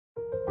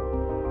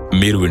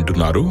మీరు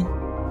వింటున్నారు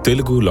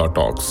తెలుగు లా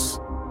టాక్స్.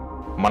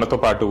 మనతో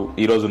పాటు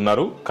ఈరోజు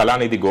ఉన్నారు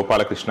కళానిధి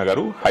గోపాలకృష్ణ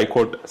గారు,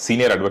 హైకోర్టు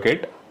సీనియర్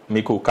అడ్వకేట్.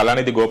 మీకు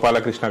కళానిధి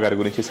గోపాలకృష్ణ గారి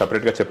గురించి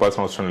సపరేట్గా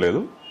చెప్పాల్సిన అవసరం లేదు.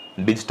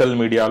 డిజిటల్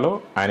మీడియాలో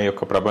ఆయన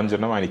యొక్క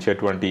ప్రభంజనం, ఆయన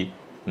ఇచ్చేటువంటి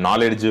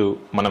నాలెడ్జ్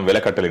మనం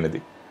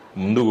వెలకట్టలేనిది.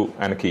 ముందు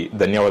ఆయనకి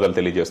ధన్యవాదాలు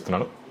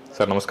తెలియజేస్తున్నాను.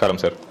 సార్ నమస్కారం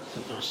sir.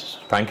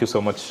 Thank you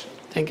so much.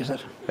 Thank you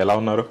sir. ఎలా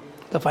ఉన్నారు?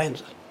 Fine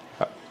sir.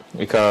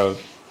 ఇక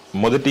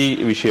మొదటి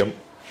విషయం,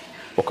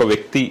 ఒక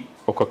వ్యక్తి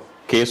ఒక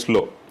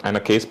కేసులో ఆయన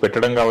కేసు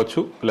పెట్టడం కావచ్చు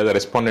లేదా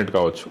రెస్పాండెంట్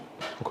కావచ్చు,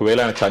 ఒకవేళ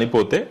ఆయన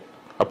చనిపోతే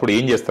అప్పుడు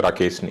ఏం చేస్తారు ఆ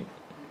కేసుని?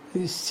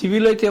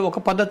 సివిల్ అయితే ఒక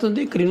పద్ధతి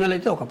ఉంది, క్రిమినల్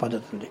అయితే ఒక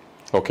పద్ధతి ఉంది.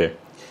 ఓకే.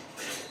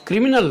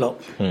 క్రిమినల్లో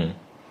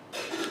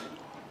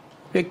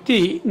వ్యక్తి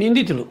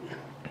నిందితులు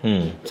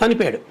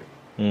చనిపోయాడు,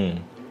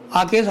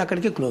 ఆ కేసు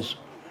అక్కడికి క్లోజ్.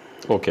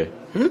 ఓకే.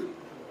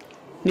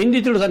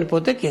 నిందితుడు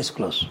చనిపోతే కేసు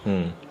క్లోజ్.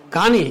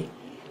 కానీ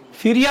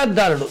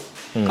ఫిర్యాదుదారుడు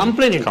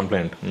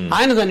కంప్లైంట్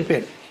ఆయన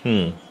చనిపోయాడు,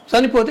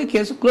 చనిపోతే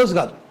కేసు క్లోజ్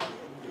కాదు.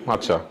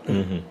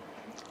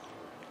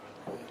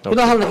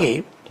 ఉదాహరణకి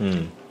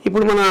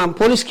ఇప్పుడు మన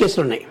పోలీస్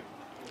కేసులు ఉన్నాయి.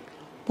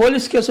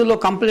 పోలీస్ కేసుల్లో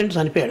కంప్లైంట్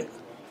చనిపోయాడు,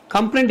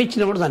 కంప్లైంట్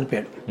ఇచ్చినప్పుడు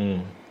చనిపోయాడు.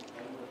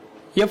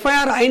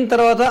 ఎఫ్ఐఆర్ అయిన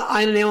తర్వాత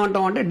ఆయన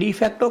ఏమంటాం అంటే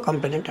డిఫాక్టో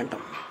కంప్లైంట్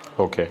అంటాం.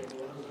 ఓకే.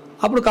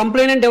 అప్పుడు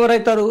కంప్లైంట్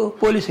ఎవరైతారు?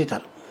 పోలీస్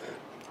అవుతారు.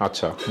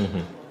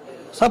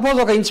 సపోజ్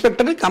ఒక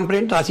ఇన్స్పెక్టర్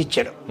కంప్లైంట్ రాసి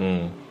ఇచ్చాడు,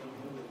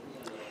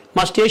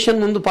 మా స్టేషన్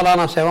ముందు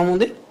పలానా శవం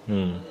ఉంది,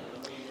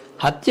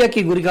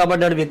 హత్యకి గురి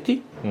కాబడ్డాడు వ్యక్తి,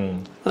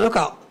 ఒక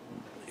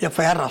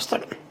ఎఫ్ఐఆర్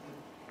రాస్తాడు.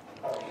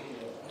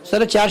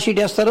 సరే, ఛార్జ్ షీట్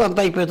వేస్తారు, అంతా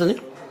అయిపోతుంది.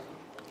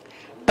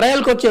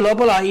 ట్రయల్కి వచ్చే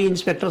లోపల ఈ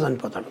ఇన్స్పెక్టర్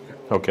చనిపోతాడు.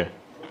 ఓకే.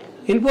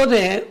 వెళ్ళిపోతే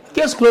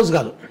కేసు క్లోజ్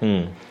కాదు.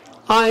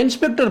 ఆ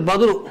ఇన్స్పెక్టర్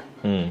బదులు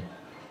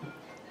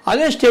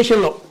అదే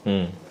స్టేషన్లో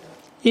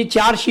ఈ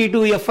ఛార్జ్ షీటు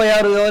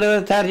ఎఫ్ఐఆర్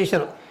ఎవరెవరు తయారు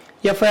చేశారు,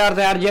 ఎఫ్ఐఆర్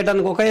తయారు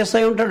చేయడానికి ఒక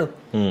ఎస్ఐ ఉంటాడు,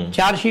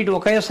 ఛార్జ్ షీట్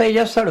ఒక ఎస్ఐ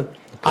చేస్తాడు,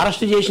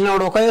 అరెస్ట్ చేసిన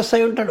వాడు ఒక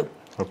ఎస్ఐ ఉంటాడు,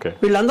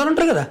 వీళ్ళందరూ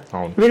ఉంటారు కదా,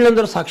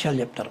 వీళ్ళందరూ సాక్ష్యాలు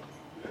చెప్తారు.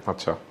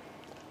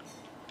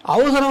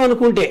 అవసరం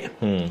అనుకుంటే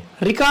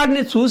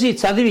రికార్డ్ని చూసి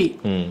చదివి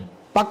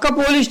పక్క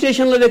పోలీస్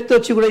స్టేషన్లో వ్యక్తి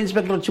వచ్చి కూడా,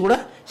 ఇన్స్పెక్టర్ వచ్చి కూడా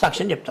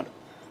సాక్ష్యం చెప్తాడు.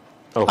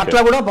 అట్లా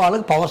కూడా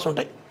వాళ్ళకి పవర్స్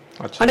ఉంటాయి.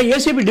 అంటే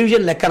ఏసీబీ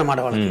డివిజన్ లెక్క అనమాట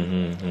వాళ్ళకి.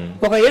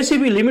 ఒక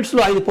ఏసీబీ లిమిట్స్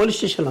లో 5 పోలీస్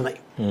స్టేషన్లు ఉన్నాయి.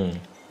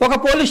 ఒక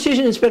పోలీస్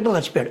స్టేషన్ ఇన్స్పెక్టర్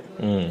చచ్చిపోయాడు,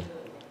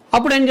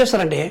 అప్పుడు ఏం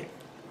చేస్తారంటే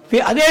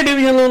అదే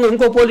డివిజన్ లో ఉన్న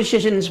ఇంకో పోలీస్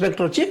స్టేషన్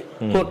ఇన్స్పెక్టర్ వచ్చి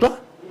కోర్టులో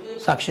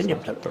సాక్ష్యం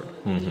చెప్తాడు.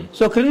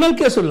 సో క్రిమినల్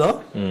కేసుల్లో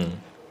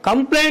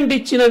కంప్లైంట్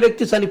ఇచ్చిన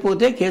వ్యక్తి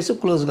చనిపోతే కేసు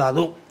క్లోజ్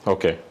కాదు.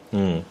 ఓకే,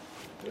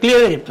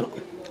 క్లియర్ గా చెప్తున్నాం.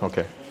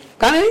 ఓకే.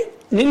 కానీ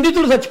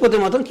నిందితుడు చచ్చిపోతే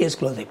మాత్రం కేసు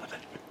క్లోజ్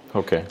అయిపోతుంది.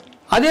 ఓకే.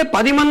 అదే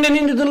 10 మంది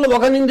నిందితుల్లో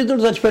ఒక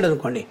నిందితుడు చచ్చిపోయాడు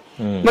అనుకోండి,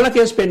 మళ్ళీ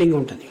కేసు పెండింగ్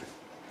ఉంటుంది.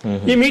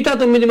 ఈ మిగతా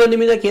 9 మంది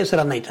మీద కేసు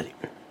రన్ అవుతుంది.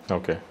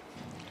 ఓకే.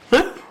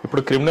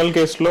 ఇప్పుడు క్రిమినల్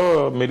కేసులో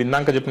మీరు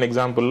ఇందాక చెప్పిన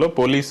ఎగ్జాంపుల్లో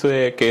పోలీసు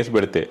కేసు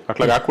పెడితే,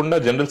 అట్లా కాకుండా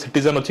జనరల్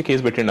సిటిజన్ వచ్చి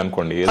కేసు పెట్టిండి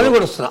అనుకోండి, అది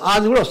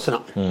కూడా వస్తున్నా.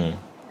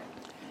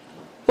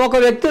 ఒక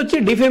వ్యక్తి వచ్చి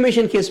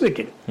డిఫేమేషన్ కేసు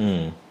పెట్టాడు,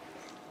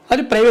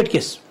 అది ప్రైవేట్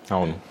కేసు.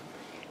 అవును.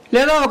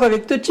 లేదా ఒక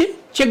వ్యక్తి వచ్చి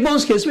చెక్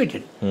బౌన్స్ కేసు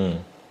పెట్టాడు,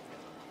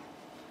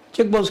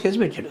 చెక్ బౌన్స్ కేసు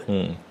పెట్టాడు.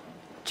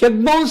 చెక్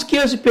బౌన్స్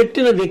కేసు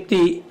పెట్టిన వ్యక్తి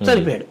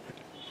చనిపోయాడు.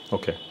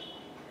 ఓకే.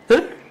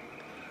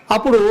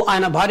 అప్పుడు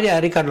ఆయన భార్య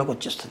రికార్డులోకి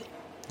వచ్చేస్తుంది.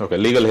 ఓకే.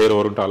 లీగల్ హెయిర్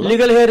ఎవరు ఉంటారు?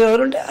 లీగల్ హెయిర్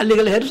ఎవరు ఉంటే ఆ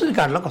లీగల్ హెయిర్స్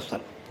రికార్డులోకి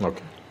వస్తారు.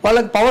 ఓకే.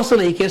 వాళ్ళకి పవర్స్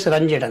ఉన్నాయి ఈ కేసు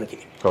రన్ చేయడానికి.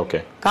 ఓకే.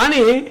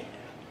 కానీ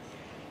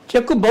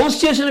చెక్ బౌన్స్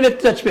చేసిన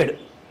వ్యక్తి చచ్చిపోయాడు,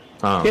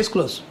 కేసు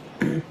క్లోజ్.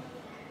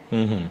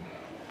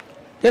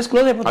 కేసు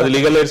క్లోజ్ అయిపోతుంది. అది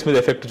లీగల్ హెయిర్స్ మీద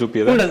ఎఫెక్ట్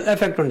చూపియదా? ఉండదు,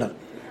 ఎఫెక్ట్ ఉండదు.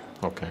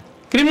 ఓకే.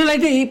 క్రిమినల్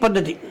అయితే ఈ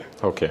పద్ధతి.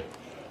 ఓకే.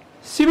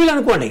 సివిల్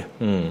అనుకోండి,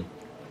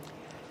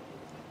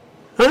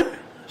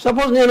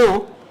 సపోజ్ నేను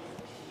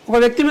ఒక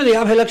వ్యక్తి మీద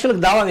 50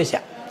 లక్షలకు దావా వేశా.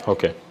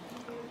 ఓకే.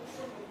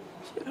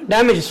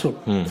 డ్యామేజ్ సూట్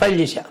ఫైల్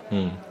చేశా,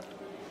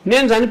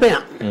 నేను చనిపోయా.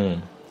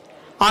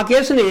 ఆ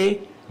కేసుని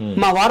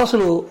మా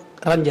వారసులు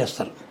రన్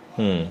చేస్తారు,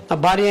 నా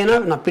భార్య అయినా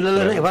నా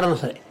పిల్లలైనా ఎవరైనా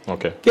సరే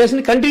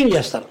కేసుని కంటిన్యూ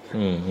చేస్తారు.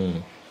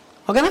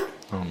 ఓకేనా?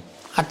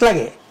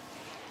 అట్లాగే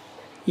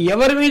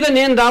ఎవరి మీద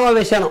నేను దావా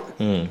వేశాను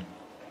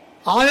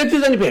ఆ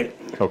వ్యక్తి చనిపోయాడు,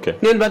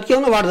 నేను బతికే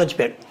ఉన్నా, వాడు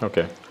చచ్చిపోయాడు.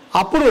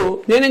 అప్పుడు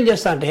నేనేం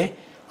చేస్తా అంటే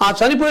ఆ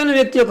చనిపోయిన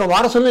వ్యక్తి యొక్క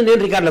వారసుల్ని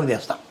నేను రికార్డులోకి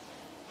తెస్తా.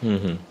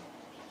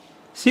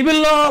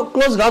 సివిల్లో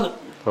క్లోజ్ కాదు.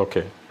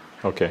 ఓకే.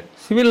 ఓకే.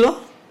 సివిల్లో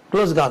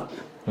క్లోజ్ కాదు,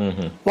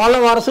 వాళ్ళ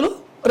వారసులు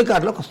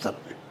రికార్డులోకి వస్తారు.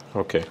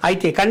 ఓకే.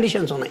 అయితే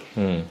కండిషన్స్ ఉన్నాయి.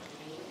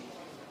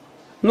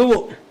 నువ్వు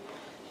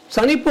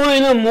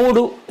చనిపోయిన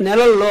 3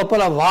 నెలల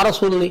లోపల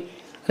వారసుల్ని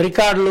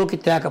రికార్డులోకి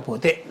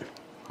తేకపోతే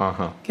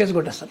కేసు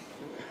కొట్టేస్తారు.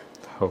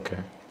 ఓకే.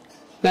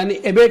 దాన్ని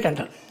ఎబేట్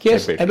అంటారు.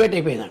 కేసు ఎబేట్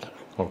అయిపోయింది అంటారు.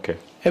 ఓకే.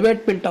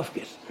 ఎబేట్మెంట్ of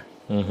case.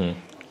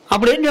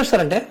 అప్పుడు ఏం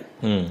చేస్తారంటే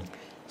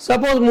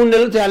సపోజ్ 3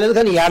 నెలలు తేలేదు,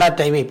 కానీ ఏడాది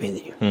టైం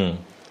అయిపోయింది,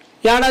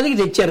 ఏడాదికి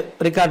తెచ్చారు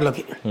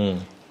రికార్డులోకి,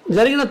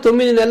 జరిగిన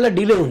 9 నెలల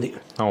డిలే ఉంది.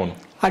 అవును.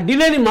 ఆ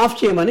డిలేని మాఫ్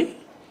చేయమని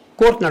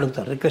కోర్టును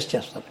అడుగుతారు, రిక్వెస్ట్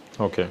చేస్తారు.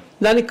 ఓకే.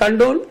 దాన్ని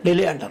కండోల్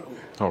డిలే అంటారు.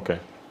 ఓకే.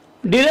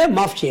 డిలే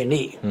మాఫ్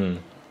చేయండి,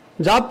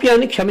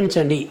 జాప్యాన్ని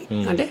క్షమించండి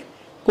అంటే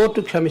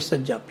కోర్టు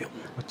క్షమిస్తుంది. జాప్యం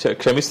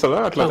క్షమిస్తుందా?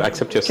 అట్లా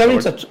యాక్సెప్ట్ చేస్తా?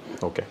 క్షమించవచ్చు.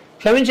 ఓకే.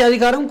 క్షమించే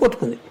అధికారం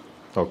కోర్టుకుంది.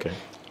 ఓకే.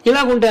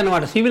 ఇలాగ ఉంటాయి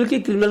అన్నమాట. సివిల్కి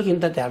క్రిమినల్కి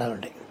ఇంత తేడాలు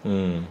ఉంటాయి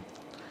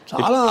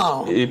చాలా.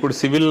 ఇప్పుడు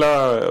సివిల్ లా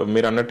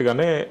మీరు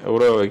అన్నట్టుగానే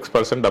ఎవరో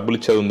X% డబ్బులు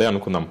ఇచ్చేది ఉంది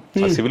అనుకుందాం,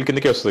 సివిల్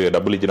కిందకే వస్తుంది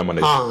డబ్బులు ఇచ్చడం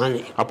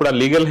అనేది. అప్పుడు ఆ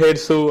లీగల్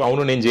హెడ్స్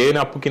అవును నేను చేయని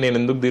అప్పుకి నేను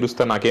ఎందుకు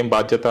తీరుస్తా, నాకేం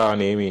బాధ్యత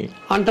అని ఏమి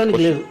అంటానికి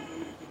లేదు.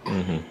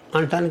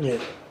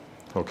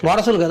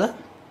 వారసులు కదా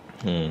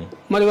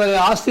మరి వారి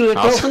ఆస్తులు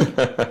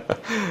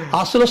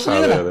ఆస్తులు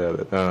వస్తున్నాయి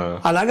కదా,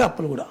 అలాగే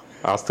అప్పులు కూడా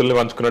ఆస్తుల్ని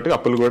పంచుకున్నట్టు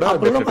అప్పులు కూడా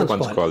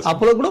పంచుకోవాలి.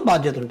 అప్పులకు కూడా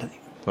బాధ్యత ఉంటుంది.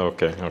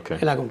 ఓకే ఓకే,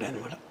 ఇలాగ ఉంటాయి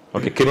అన్నమాట.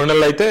 ఓకే.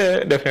 క్రిమినల్ అయితే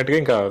డెఫినెట్ గా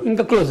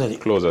ఇంకా క్లోజ్ అది.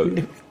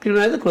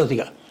 క్రిమినల్ అయితే క్లోజ్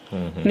ఇక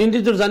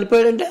నిందితుడు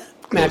చనిపోయాడంటే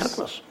matter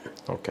close.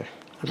 Okay,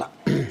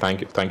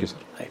 thank you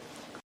sir.